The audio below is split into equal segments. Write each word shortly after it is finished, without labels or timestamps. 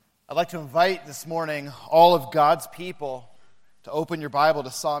I'd like to invite this morning all of God's people to open your Bible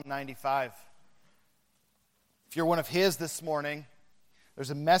to Psalm 95. If you're one of His this morning,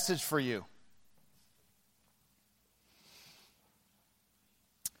 there's a message for you.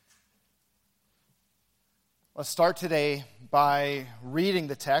 Let's start today by reading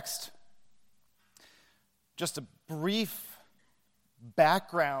the text. Just a brief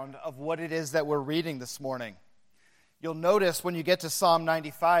background of what it is that we're reading this morning. You'll notice when you get to Psalm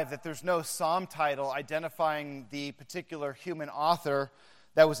 95 that there's no psalm title identifying the particular human author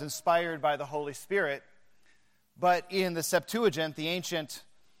that was inspired by the Holy Spirit. But in the Septuagint, the ancient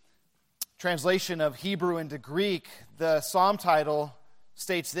translation of Hebrew into Greek, the psalm title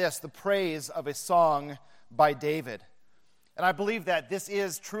states this: the praise of a song by David. And I believe that this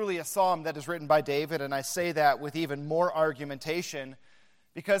is truly a psalm that is written by David, and I say that with even more argumentation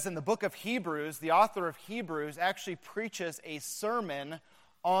because in the book of Hebrews, the author of Hebrews actually preaches a sermon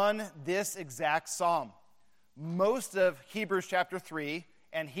on this exact psalm. Most of Hebrews chapter 3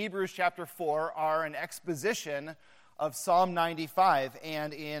 and Hebrews chapter 4 are an exposition of Psalm 95,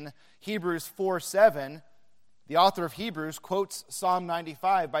 and in Hebrews 4:7, the author of Hebrews quotes Psalm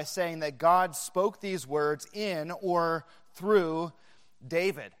 95 by saying that God spoke these words in or through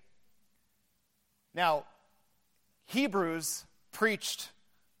David. Now, Hebrews preached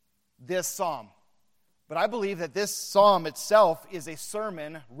this psalm, but I believe that this psalm itself is a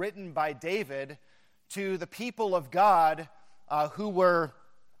sermon written by David to the people of God who were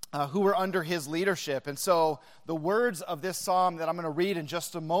under his leadership. And so the words of this psalm that I'm going to read in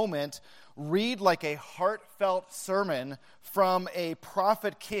just a moment read like a heartfelt sermon from a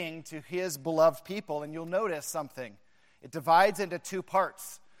prophet king to his beloved people. And you'll notice something. It divides into two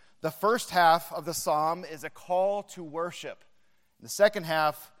parts. The first half of the psalm is a call to worship. The second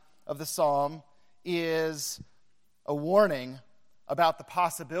half of the psalm is a warning about the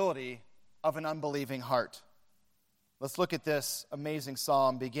possibility of an unbelieving heart. Let's look at this amazing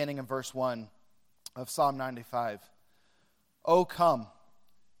psalm beginning in verse 1 of Psalm 95. O come,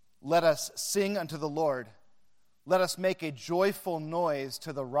 let us sing unto the Lord. Let us make a joyful noise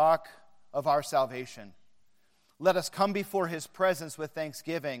to the rock of our salvation. Let us come before His presence with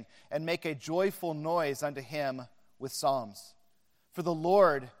thanksgiving and make a joyful noise unto Him with psalms. For the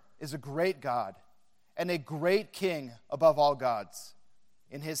Lord is a great God and a great King above all gods.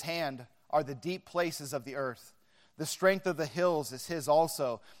 In His hand are the deep places of the earth. The strength of the hills is His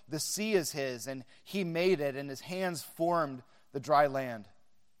also. The sea is His, and He made it, and His hands formed the dry land.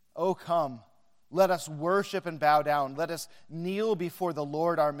 O come, let us worship and bow down. Let us kneel before the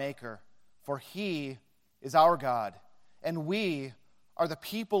Lord our Maker, for He is our God, and we are the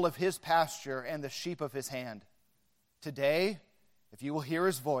people of His pasture and the sheep of His hand. Today, if you will hear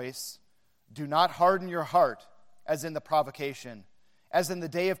His voice, do not harden your heart as in the provocation, as in the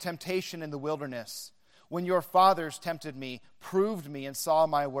day of temptation in the wilderness, when your fathers tempted me, proved me, and saw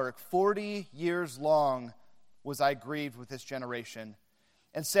my work. 40 years long was I grieved with this generation,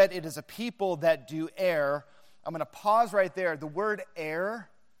 and said, it is a people that do err. I'm going to pause right there. The word err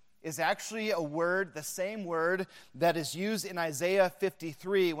is actually a word, the same word that is used in Isaiah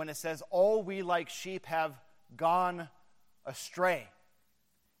 53 when it says, all we like sheep have gone astray.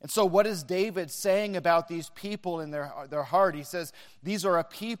 And so what is David saying about these people in their heart? He says, these are a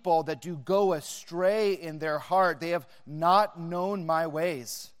people that do go astray in their heart. They have not known my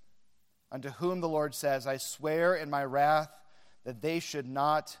ways. Unto whom the Lord says, I swear in my wrath that they should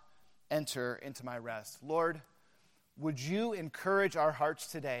not enter into my rest. Lord, would you encourage our hearts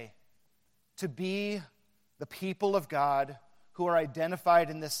today to be the people of God who are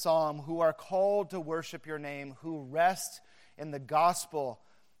identified in this psalm, who are called to worship your name, who rest in the gospel,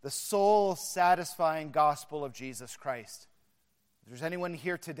 the soul-satisfying gospel of Jesus Christ. If there's anyone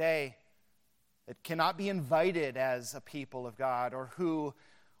here today that cannot be invited as a people of God, or who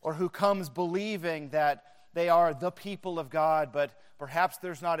comes believing that they are the people of God, but perhaps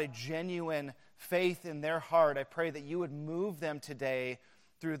there's not a genuine faith in their heart, I pray that you would move them today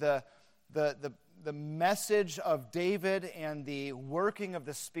through the message of David and the working of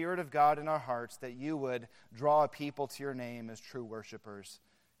the Spirit of God in our hearts, that you would draw a people to your name as true worshipers.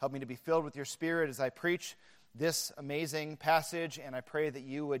 Help me to be filled with your Spirit as I preach this amazing passage, and I pray that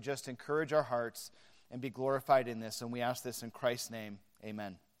you would just encourage our hearts and be glorified in this. And we ask this in Christ's name.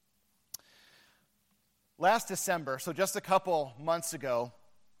 Amen. Last December, so just a couple months ago,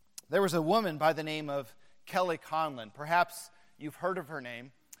 there was a woman by the name of Kelly Conlon. Perhaps you've heard of her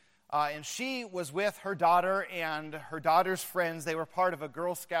name. And she was with her daughter and her daughter's friends. They were part of a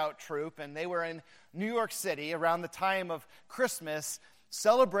Girl Scout troop, and they were in New York City around the time of Christmas,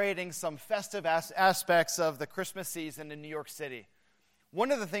 celebrating some festive aspects of the Christmas season in New York City.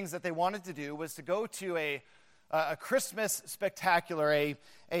 one of the things that they wanted to do was to go to a Christmas spectacular,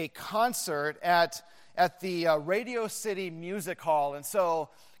 a concert at the Radio City Music Hall. And so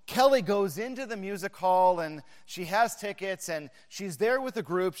Kelly goes into the music hall, and she has tickets, and she's there with a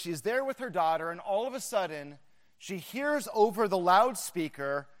group. She's there with her daughter, and all of a sudden, she hears over the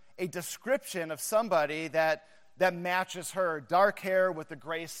loudspeaker a description of somebody that matches her, dark hair with a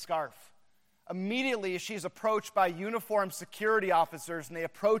gray scarf. Immediately, she's approached by uniformed security officers, and they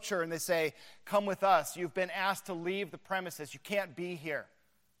approach her and they say, "Come with us. You've been asked to leave the premises. You can't be here."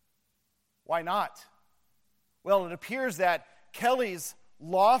 Why not? Well, it appears that Kelly's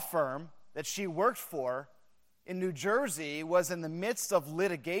law firm that she worked for in New Jersey was in the midst of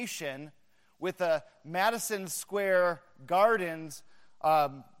litigation with a Madison Square Gardens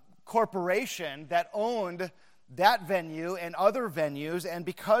corporation that owned that venue and other venues, and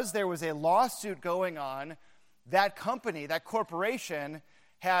because there was a lawsuit going on, that company, that corporation,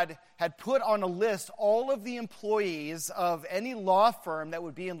 had put on a list all of the employees of any law firm that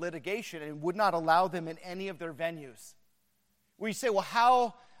would be in litigation and would not allow them in any of their venues. Where you say, well,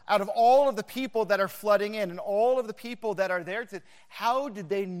 how, out of all of the people that are flooding in and all of the people that are there, how did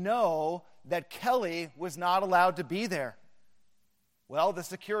they know that Kelly was not allowed to be there? Well, the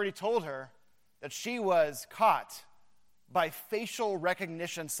security told her that she was caught by facial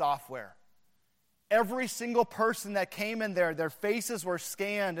recognition software. Every single person that came in there, their faces were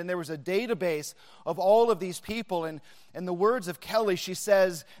scanned, and there was a database of all of these people. And in the words of Kelly, she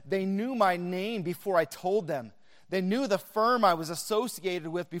says, "They knew my name before I told them. They knew the firm I was associated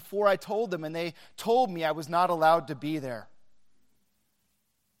with before I told them, and they told me I was not allowed to be there."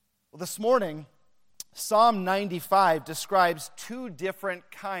 Well, this morning, Psalm 95 describes two different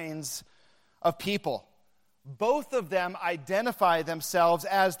kinds of people. Both of them identify themselves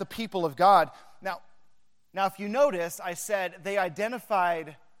as the people of God. Now, if you notice, I said they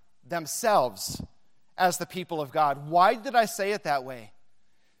identified themselves as the people of God. Why did I say it that way?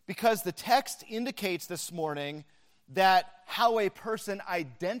 Because the text indicates this morning that how a person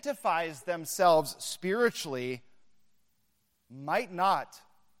identifies themselves spiritually might not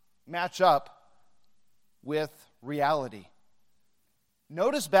match up with reality.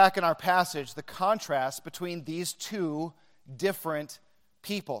 Notice back in our passage the contrast between these two different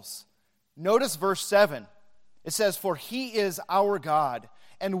peoples. Notice verse 7. It says, "For he is our God,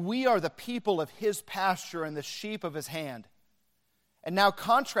 and we are the people of his pasture and the sheep of his hand." And now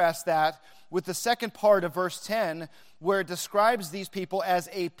contrast that with the second part of verse 10, where it describes these people as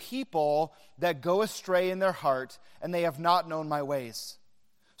a people that go astray in their heart, and they have not known my ways.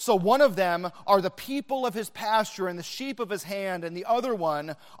 So one of them are the people of his pasture and the sheep of his hand, and the other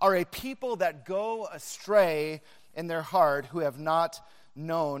one are a people that go astray in their heart, who have not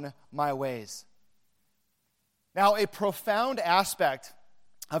known my ways. Now, a profound aspect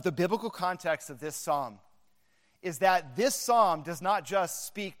of the biblical context of this psalm is that this psalm does not just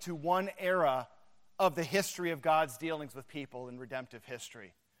speak to one era of the history of God's dealings with people in redemptive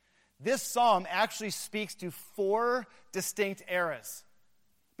history. This psalm actually speaks to four distinct eras.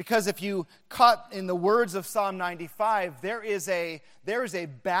 Because if you cut in the words of Psalm 95, there is a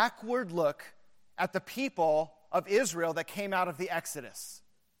backward look at the people of Israel that came out of the Exodus.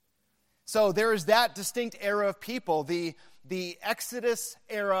 So there is that distinct era of people, the Exodus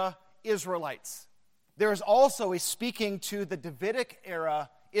era Israelites. There is also a speaking to the Davidic era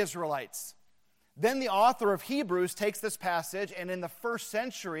Israelites. Then the author of Hebrews takes this passage, and in the first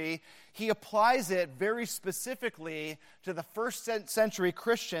century, he applies it very specifically to the first century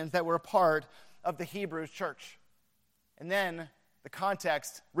Christians that were a part of the Hebrews church. And then the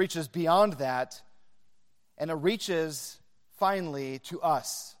context reaches beyond that, and it reaches finally to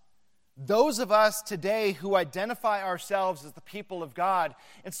us. Those of us today who identify ourselves as the people of God.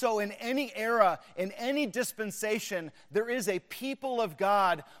 And so in any era, in any dispensation, there is a people of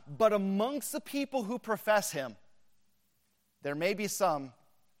God, but amongst the people who profess him, there may be some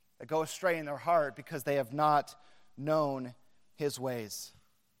that go astray in their heart because they have not known his ways.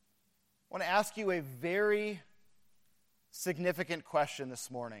 I want to ask you a very significant question this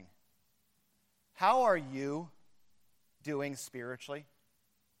morning. How are you doing spiritually?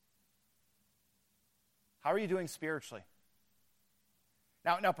 How are you doing spiritually?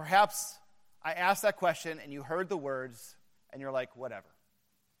 Now, perhaps I asked that question and you heard the words and you're like, whatever.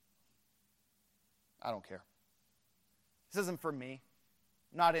 I don't care. This isn't for me.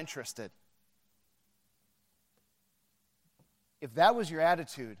 I'm not interested. If that was your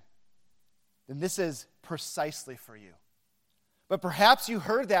attitude, then this is precisely for you. But perhaps you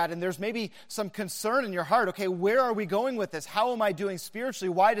heard that and there's maybe some concern in your heart. Okay, where are we going with this? How am I doing spiritually?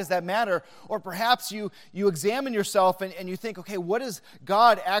 Why does that matter? Or perhaps you examine yourself and you think, okay, what is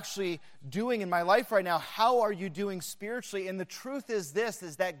God actually doing in my life right now? How are you doing spiritually? And the truth is this,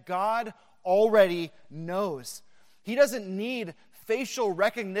 is that God already knows. He doesn't need facial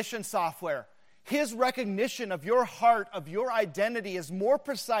recognition software. His recognition of your heart, of your identity, is more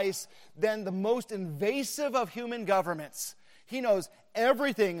precise than the most invasive of human governments. He knows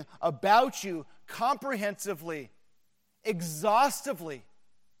everything about you comprehensively, exhaustively,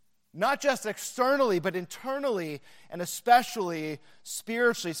 not just externally, but internally, and especially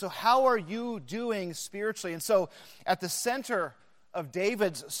spiritually. So how are you doing spiritually? And so at the center of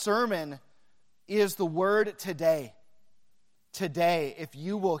David's sermon is the word today. Today, if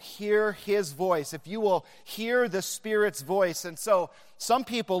you will hear his voice, if you will hear the Spirit's voice. And so some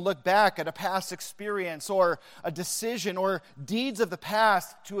people look back at a past experience or a decision or deeds of the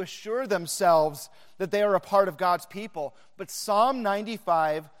past to assure themselves that they are a part of God's people. But Psalm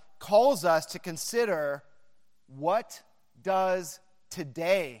 95 calls us to consider, what does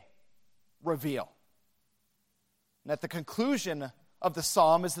today reveal? And at the conclusion of the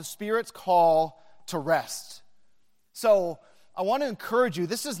psalm is the Spirit's call to rest. So I want to encourage you,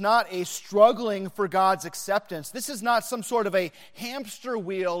 this is not a struggling for God's acceptance. This is not some sort of a hamster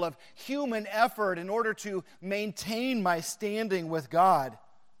wheel of human effort in order to maintain my standing with God.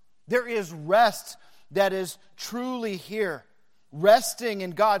 There is rest that is truly here. Resting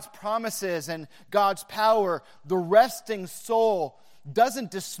in God's promises and God's power. The resting soul doesn't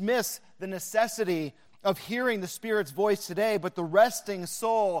dismiss the necessity of hearing the Spirit's voice today, but the resting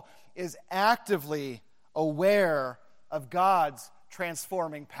soul is actively aware of God's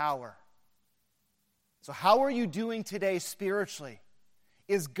transforming power. So how are you doing today spiritually?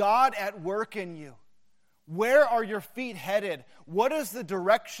 Is God at work in you? Where are your feet headed? What is the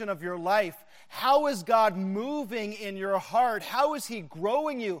direction of your life? How is God moving in your heart? How is He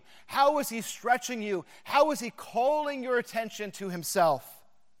growing you? How is He stretching you? How is He calling your attention to Himself?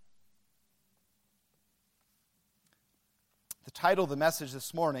 The title of the message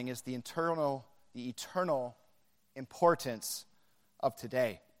this morning is the eternal importance of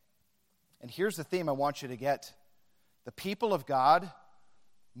today. And here's the theme I want you to get. The people of God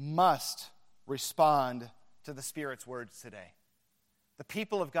must respond to the Spirit's words today. The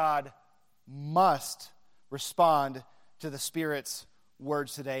people of God must respond to the Spirit's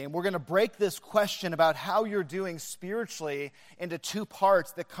words today. And we're going to break this question about how you're doing spiritually into two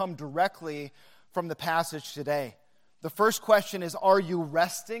parts that come directly from the passage today. The first question is, are you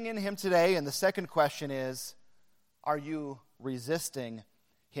resting in Him today? And the second question is, are you resisting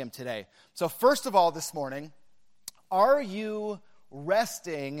Him today? So first of all this morning, are you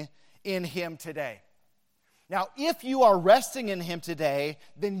resting in Him today? Now, if you are resting in Him today,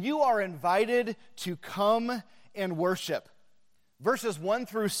 then you are invited to come and worship. Verses 1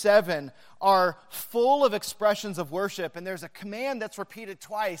 through 7 are full of expressions of worship, and there's a command that's repeated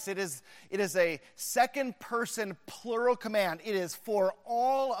twice. It is a second-person plural command. It is for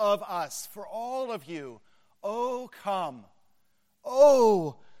all of us, for all of you. Oh,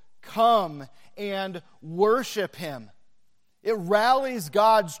 come and worship Him. It rallies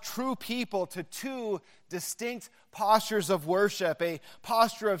God's true people to two distinct postures of worship, a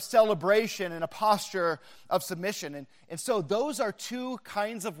posture of celebration and a posture of submission. And so those are two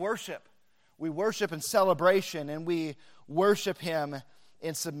kinds of worship. We worship in celebration and we worship Him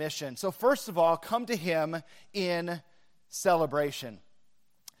in submission. So first of all, come to Him in celebration.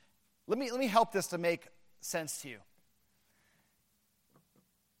 Let me help this to make sense to you.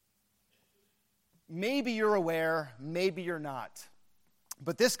 Maybe you're aware, maybe you're not.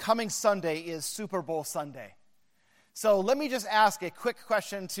 But this coming Sunday is Super Bowl Sunday. So let me just ask a quick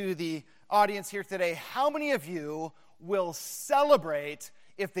question to the audience here today. How many of you will celebrate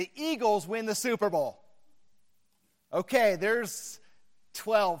if the Eagles win the Super Bowl? Okay, there's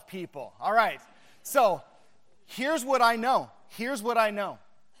 12 people. All right. So here's what I know.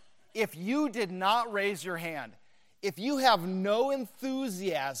 If you did not raise your hand, if you have no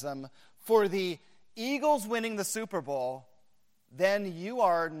enthusiasm for the Eagles winning the Super Bowl, then you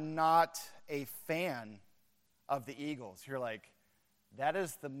are not a fan of the Eagles. You're like, that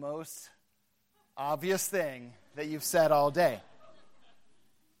is the most obvious thing that you've said all day.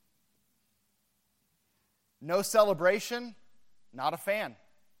 No celebration, not a fan,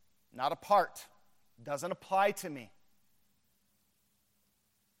 not a part, doesn't apply to me.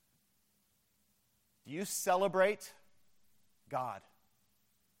 Do you celebrate God?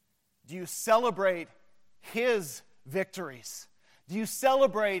 Do you celebrate His victories? Do you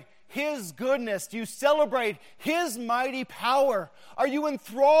celebrate His goodness? Do you celebrate His mighty power? Are you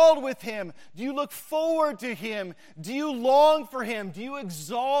enthralled with Him? Do you look forward to Him? Do you long for Him? Do you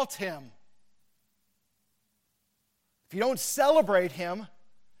exalt Him? If you don't celebrate Him,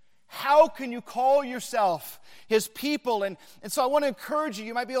 how can you call yourself His people? And so I want to encourage you.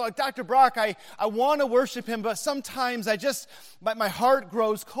 You might be like, Dr. Brock, I want to worship Him, but sometimes my heart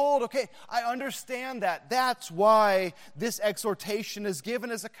grows cold. Okay, I understand that. That's why this exhortation is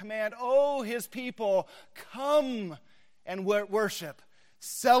given as a command. Oh, His people, come and worship.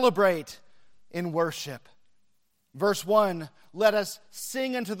 Celebrate in worship. Verse 1, let us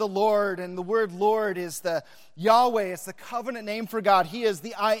sing unto the Lord. And the word Lord is the Yahweh. It's the covenant name for God. He is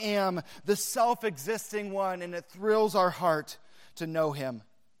the I am, the self-existing one, and it thrills our heart to know Him.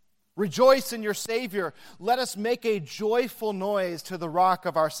 Rejoice in your Savior. Let us make a joyful noise to the rock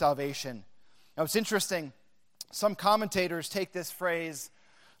of our salvation. Now it's interesting. Some commentators take this phrase,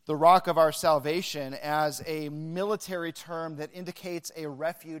 the rock of our salvation, as a military term that indicates a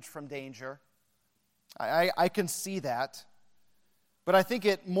refuge from danger. I can see that, but I think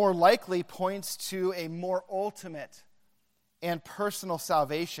it more likely points to a more ultimate and personal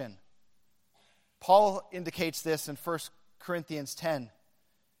salvation. Paul indicates this in 1 Corinthians 10.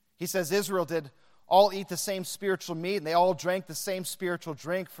 He says, Israel did all eat the same spiritual meat, and they all drank the same spiritual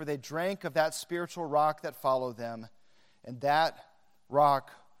drink, for they drank of that spiritual rock that followed them, and that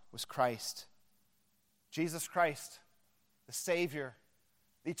rock was Christ. Jesus Christ, the Savior,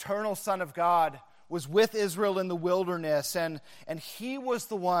 the eternal Son of God, was with Israel in the wilderness, and He was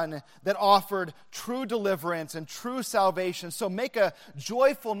the one that offered true deliverance and true salvation. So make a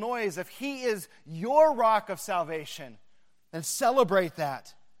joyful noise if He is your rock of salvation, and celebrate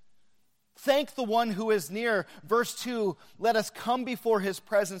that. Thank the one who is near. Verse 2, let us come before His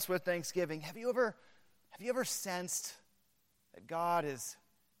presence with thanksgiving. Have you ever sensed that God is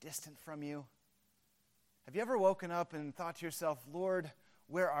distant from you? Have you ever woken up and thought to yourself, Lord,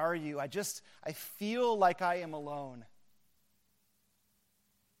 where are you? I feel like I am alone.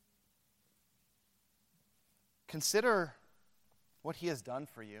 Consider what He has done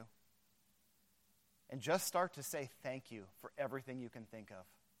for you. And just start to say thank you for everything you can think of.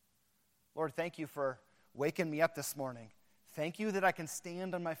 Lord, thank you for waking me up this morning. Thank you that I can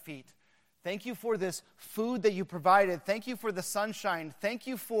stand on my feet. Thank you for this food that you provided. Thank you for the sunshine. Thank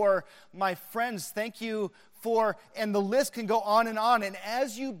you for my friends. Thank you for, and the list can go on. And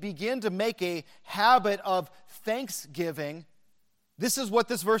as you begin to make a habit of thanksgiving, this is what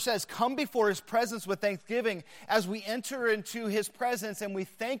this verse says. Come before His presence with thanksgiving. As we enter into His presence and we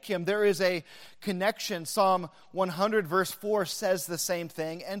thank Him, there is a connection. Psalm 100 verse 4 says the same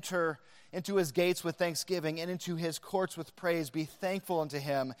thing. Enter into His gates with thanksgiving and into His courts with praise. Be thankful unto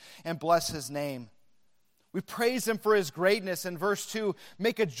Him and bless His name. We praise Him for His greatness. In verse 2,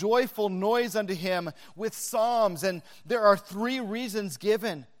 make a joyful noise unto Him with psalms. And there are 3 reasons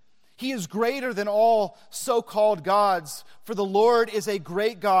given. He is greater than all so-called gods, for the Lord is a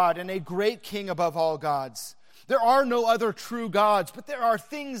great God and a great King above all gods. There are no other true gods, but there are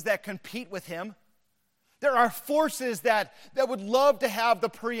things that compete with Him. There are forces that would love to have the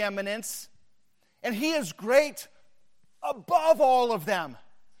preeminence, and He is great above all of them.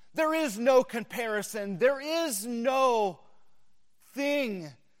 There is no comparison. There is no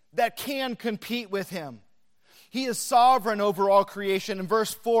thing that can compete with Him. He is sovereign over all creation. In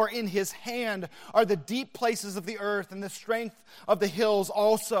verse 4, in His hand are the deep places of the earth and the strength of the hills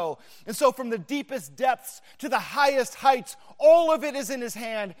also. And so from the deepest depths to the highest heights, all of it is in His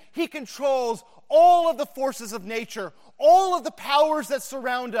hand. He controls all of the forces of nature, all of the powers that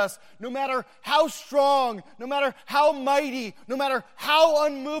surround us, no matter how strong, no matter how mighty, no matter how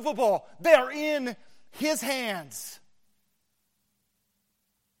unmovable, they are in His hands.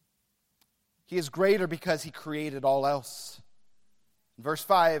 He is greater because He created all else. In verse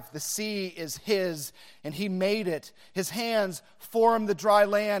 5, the sea is His, and He made it. His hands formed the dry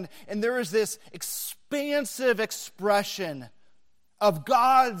land, and there is this expansive expression of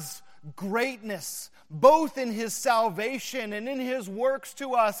God's greatness, both in His salvation and in His works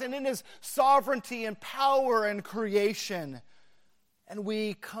to us and in His sovereignty and power and creation. And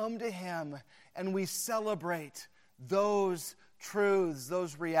we come to Him and we celebrate those truths,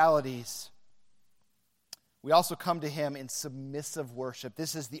 those realities. We also come to Him in submissive worship.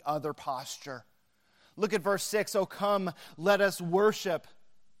 This is the other posture. Look at verse 6. Oh, come, let us worship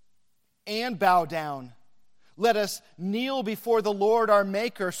and bow down. Let us kneel before the Lord our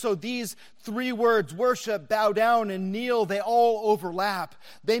Maker. So these 3 words, worship, bow down, and kneel, they all overlap.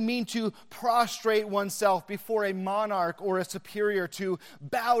 They mean to prostrate oneself before a monarch or a superior, to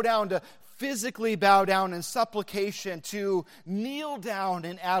bow down, to physically bow down in supplication, to kneel down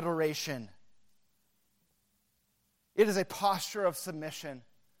in adoration. It is a posture of submission.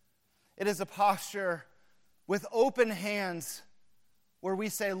 It is a posture with open hands where we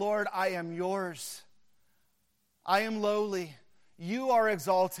say, Lord, I am yours. I am lowly. You are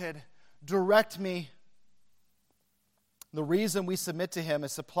exalted. Direct me. The reason we submit to him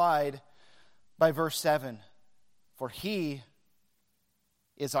is supplied by verse 7. For he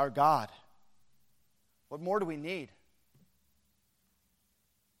is our God. What more do we need?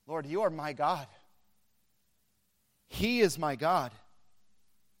 Lord, you are my God. He is my God.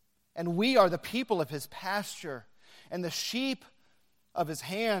 And we are the people of his pasture and the sheep of his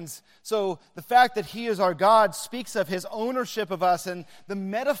hands. So the fact that he is our God speaks of his ownership of us, and the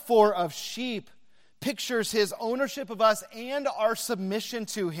metaphor of sheep pictures his ownership of us and our submission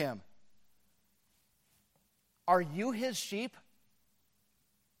to him. Are you his sheep?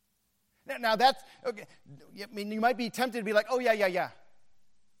 Now that's, okay. I mean, you might be tempted to be like, oh yeah.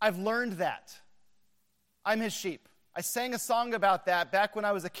 I've learned that. I'm his sheep. I sang a song about that back when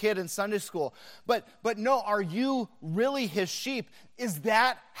I was a kid in Sunday school. But no, are you really his sheep? Is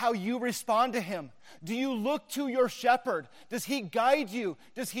that how you respond to him? Do you look to your shepherd? Does he guide you?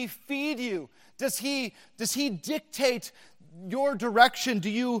 Does he feed you? Does he dictate your direction? Do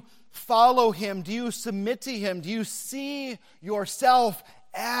you follow him? Do you submit to him? Do you see yourself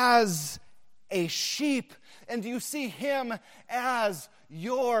as a sheep? And do you see him as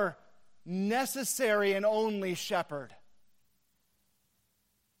your necessary and only shepherd?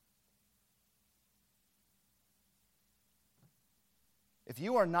 If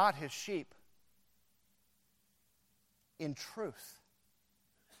you are not his sheep in truth,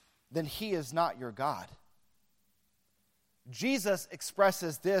 then he is not your God. Jesus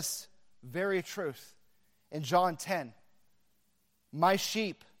expresses this very truth in John 10. My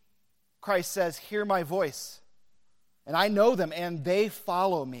sheep, Christ says, hear my voice, and I know them, and they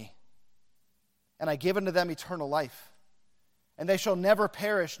follow me. And I give unto them eternal life. And they shall never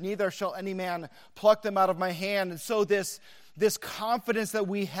perish, neither shall any man pluck them out of my hand. And so this confidence that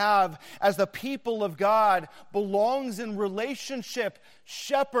we have as the people of God belongs in relationship,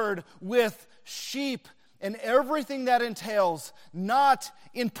 shepherd with sheep, and everything that entails, not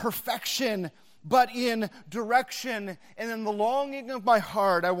in perfection, but in direction. And in the longing of my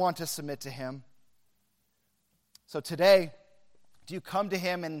heart, I want to submit to him. So today, do you come to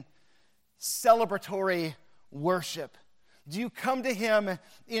him in celebratory worship? Do you come to him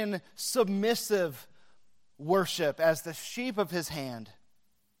in submissive worship as the sheep of his hand?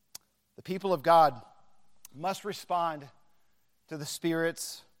 The people of God must respond to the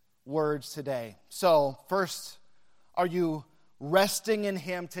Spirit's words today. So, first, are you resting in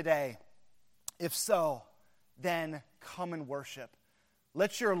him today? If so, then come and worship.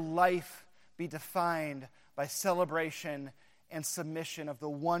 Let your life be defined by celebration and submission of the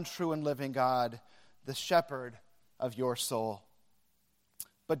one true and living God, the shepherd of your soul.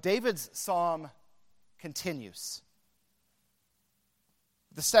 But David's psalm continues.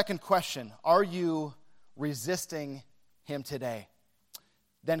 The second question, are you resisting him today?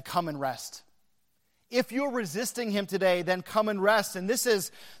 Then come and rest. If you're resisting him today, then come and rest. And this is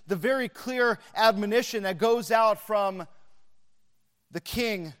the very clear admonition that goes out from the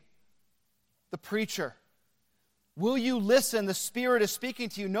king, the preacher. Will you listen? The Spirit is speaking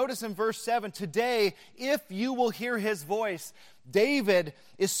to you. Notice in verse 7, today, if you will hear his voice, David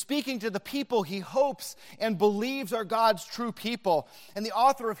is speaking to the people he hopes and believes are God's true people. And the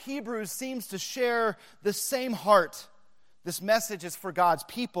author of Hebrews seems to share the same heart. This message is for God's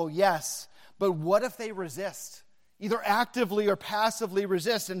people, yes, but what if they resist? Either actively or passively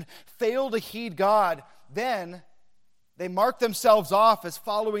resist and fail to heed God, then they mark themselves off as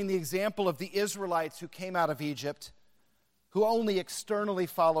following the example of the Israelites who came out of Egypt, who only externally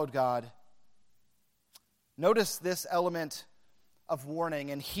followed God. Notice this element of warning.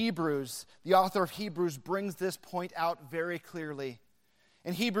 In Hebrews, the author of Hebrews brings this point out very clearly.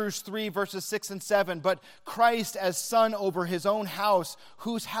 In Hebrews 3, verses 6 and 7, but Christ as son over his own house,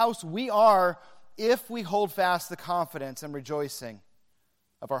 whose house we are, if we hold fast the confidence and rejoicing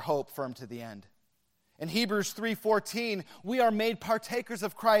of our hope firm to the end. In Hebrews 3:14, we are made partakers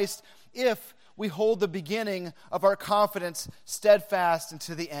of Christ if we hold the beginning of our confidence steadfast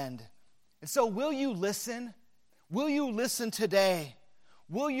unto the end. And so will you listen? Will you listen today?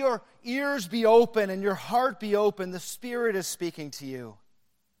 Will your ears be open and your heart be open? The Spirit is speaking to you.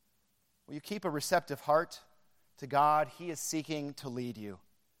 Will you keep a receptive heart to God? He is seeking to lead you.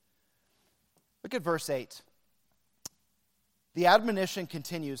 Look at verse 8. The admonition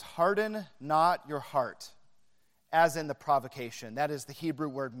continues, harden not your heart as in the provocation. That is the Hebrew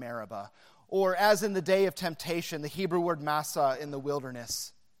word Meribah. Or as in the day of temptation, the Hebrew word Massah in the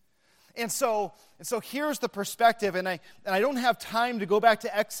wilderness. And so here's the perspective, and I don't have time to go back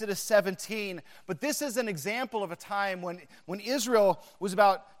to Exodus 17, but this is an example of a time when Israel was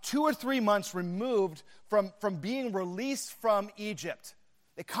about 2 or 3 months removed from being released from Egypt.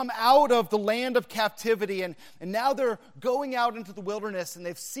 They come out of the land of captivity, and now they're going out into the wilderness, and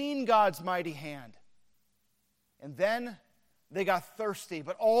they've seen God's mighty hand. And then they got thirsty,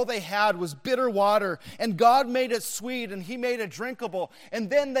 but all they had was bitter water, and God made it sweet, and He made it drinkable. And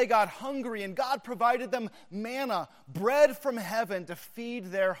then they got hungry, and God provided them manna, bread from heaven, to feed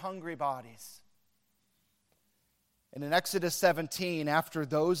their hungry bodies. And in Exodus 17, after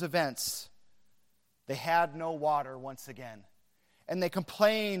those events, they had no water once again. And they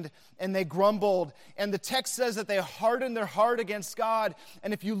complained and they grumbled. And the text says that they hardened their heart against God.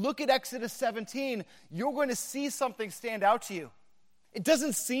 And if you look at Exodus 17, you're going to see something stand out to you. It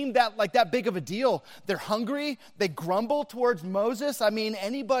doesn't seem like that big of a deal. They're hungry. They grumble towards Moses. I mean,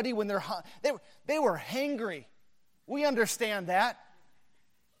 anybody when they were hangry. We understand that.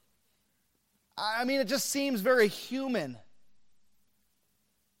 I mean, it just seems very human.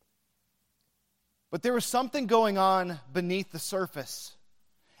 But there was something going on beneath the surface.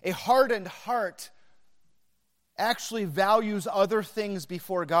 A hardened heart actually values other things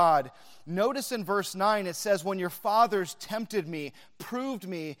before God. Notice in verse 9 it says, when your fathers tempted me, proved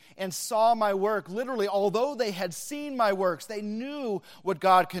me, and saw my work. Literally, although they had seen my works, they knew what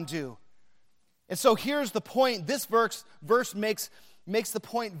God can do. And so here's the point. This verse makes the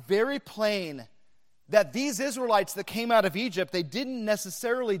point very plain that these Israelites that came out of Egypt, they didn't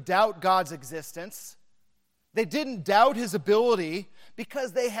necessarily doubt God's existence. They didn't doubt His ability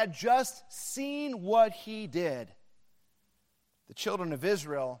because they had just seen what He did. The children of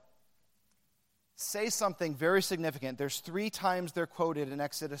Israel say something very significant. There's 3 times they're quoted in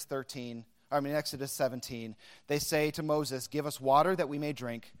Exodus 17. They say to Moses, give us water that we may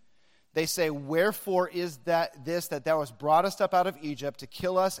drink. They say, wherefore is that thou hast brought us up out of Egypt to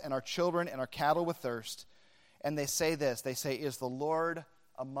kill us and our children and our cattle with thirst? And they say this, they say, is the Lord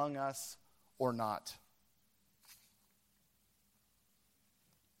among us or not?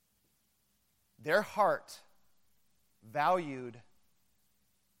 Their heart valued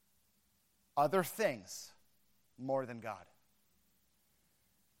other things more than God.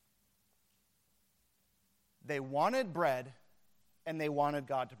 They wanted bread, and they wanted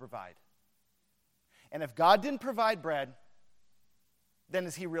God to provide. And if God didn't provide bread, then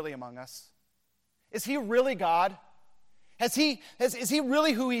is He really among us? Is He really God? Is He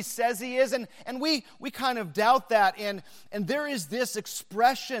really who He says He is? And we kind of doubt that. And there is this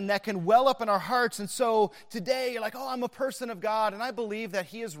expression that can well up in our hearts. And so today you're like, oh, I'm a person of God, and I believe that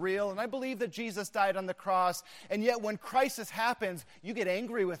He is real, and I believe that Jesus died on the cross. And yet when crisis happens, you get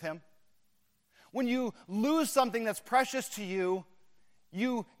angry with Him. When you lose something that's precious to you,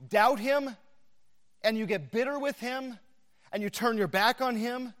 you doubt Him, and you get bitter with Him, and you turn your back on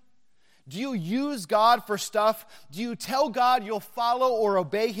Him. Do you use God for stuff? Do you tell God you'll follow or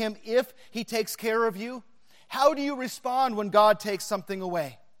obey Him if He takes care of you? How do you respond when God takes something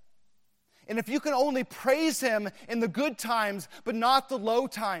away? And if you can only praise Him in the good times, but not the low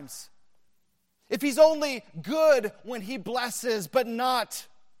times, if He's only good when He blesses, but not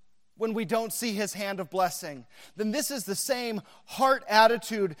when we don't see His hand of blessing, then this is the same heart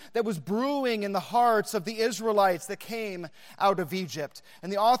attitude that was brewing in the hearts of the Israelites that came out of Egypt.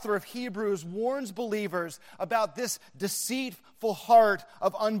 And the author of Hebrews warns believers about this deceitful heart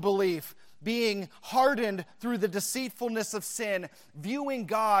of unbelief, being hardened through the deceitfulness of sin, viewing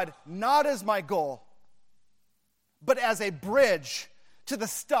God not as my goal, but as a bridge to the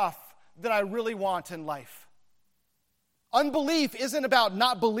stuff that I really want in life. Unbelief isn't about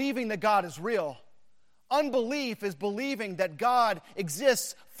not believing that God is real. Unbelief is believing that God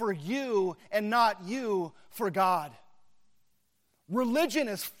exists for you and not you for God. Religion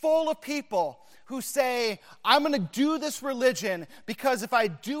is full of people who say, I'm going to do this religion because if I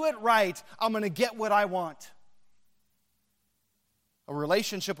do it right, I'm going to get what I want. A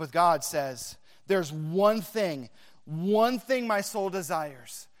relationship with God says, there's one thing my soul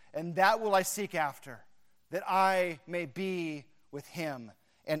desires, and that will I seek after, that I may be with Him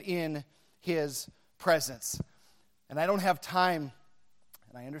and in His presence. And I don't have time,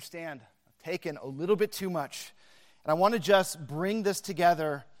 and I understand I've taken a little bit too much. And I want to just bring this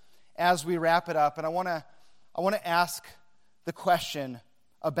together as we wrap it up. And I want to ask the question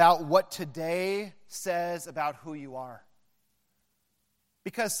about what today says about who you are.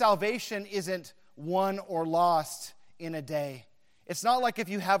 Because salvation isn't won or lost in a day. It's not like if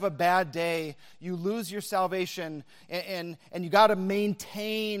you have a bad day, you lose your salvation and you got to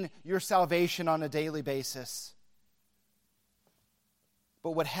maintain your salvation on a daily basis.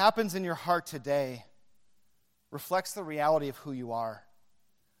 But what happens in your heart today reflects the reality of who you are.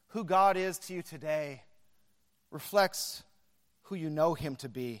 Who God is to you today reflects who you know him to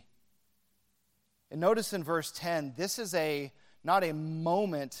be. And notice in verse 10, this is not a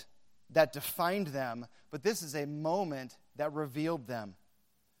moment that defined them, but this is a moment that revealed them.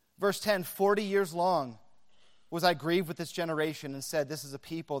 Verse 10, 40 years long was I grieved with this generation and said, this is a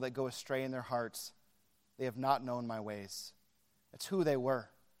people that go astray in their hearts. They have not known my ways. That's who they were.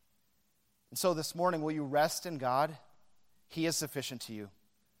 And so this morning, will you rest in God? He is sufficient to you.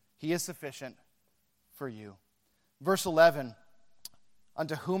 He is sufficient for you. Verse 11,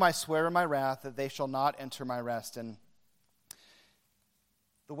 unto whom I swear in my wrath that they shall not enter my rest. And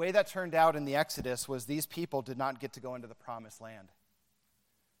the way that turned out in the Exodus was these people did not get to go into the promised land.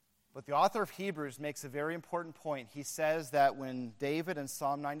 But the author of Hebrews makes a very important point. He says that when David in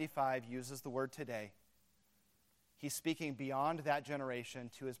Psalm 95 uses the word today, he's speaking beyond that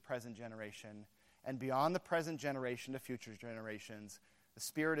generation to his present generation, and beyond the present generation to future generations. The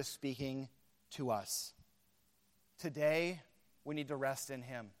Spirit is speaking to us. Today, we need to rest in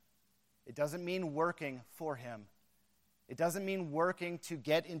him. It doesn't mean working for him. It doesn't mean working to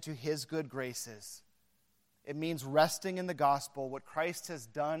get into his good graces. It means resting in the gospel. What Christ has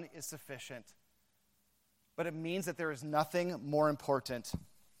done is sufficient. But it means that there is nothing more important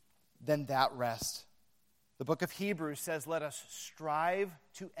than that rest. The book of Hebrews says, let us strive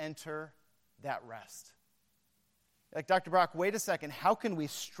to enter that rest. Like, Dr. Brock, wait a second. How can we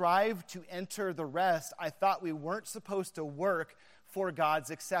strive to enter the rest? I thought we weren't supposed to work for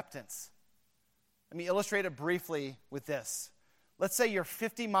God's acceptance. Let me illustrate it briefly with this. Let's say you're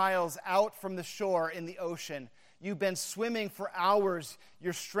 50 miles out from the shore in the ocean. You've been swimming for hours.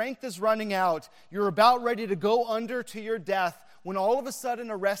 Your strength is running out. You're about ready to go under to your death when all of a sudden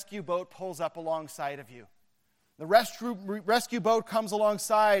a rescue boat pulls up alongside of you. The rescue boat comes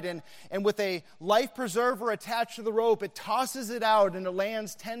alongside, and with a life preserver attached to the rope, it tosses it out and it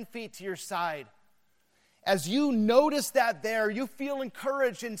lands 10 feet to your side. As you notice that there, you feel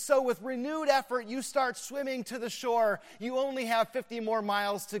encouraged, and so with renewed effort, you start swimming to the shore. You only have 50 more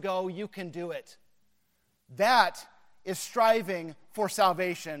miles to go. You can do it. That is striving for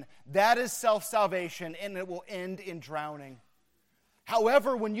salvation. That is self-salvation, and it will end in drowning.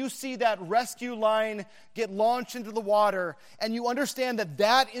 However, when you see that rescue line get launched into the water and you understand that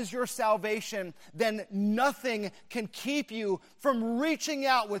that is your salvation, then nothing can keep you from reaching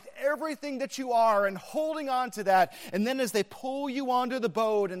out with everything that you are and holding on to that. And then as they pull you onto the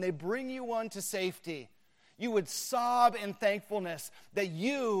boat and they bring you onto safety, you would sob in thankfulness that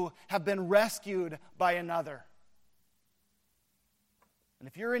you have been rescued by another. And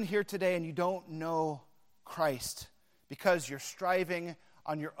if you're in here today and you don't know Christ, because you're striving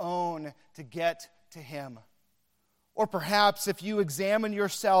on your own to get to him. Or perhaps if you examine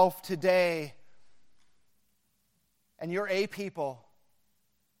yourself today and you're a people,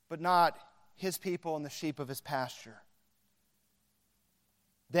 but not his people and the sheep of his pasture,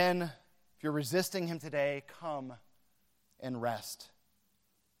 then if you're resisting him today, come and rest.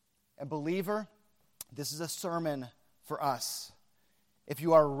 And believer, this is a sermon for us. If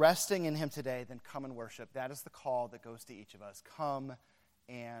you are resting in him today, then come and worship. That is the call that goes to each of us. Come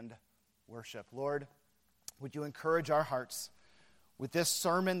and worship. Lord, would you encourage our hearts with this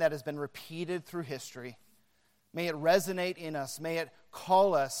sermon that has been repeated through history? May it resonate in us. May it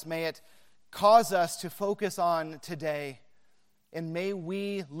call us. May it cause us to focus on today. And may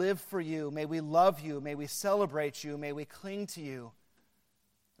we live for you. May we love you. May we celebrate you. May we cling to you.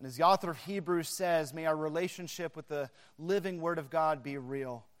 And as the author of Hebrews says, may our relationship with the living Word of God be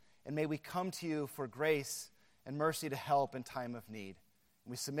real. And may we come to you for grace and mercy to help in time of need. And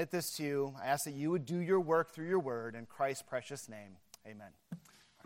we submit this to you. I ask that you would do your work through your Word. In Christ's precious name, amen.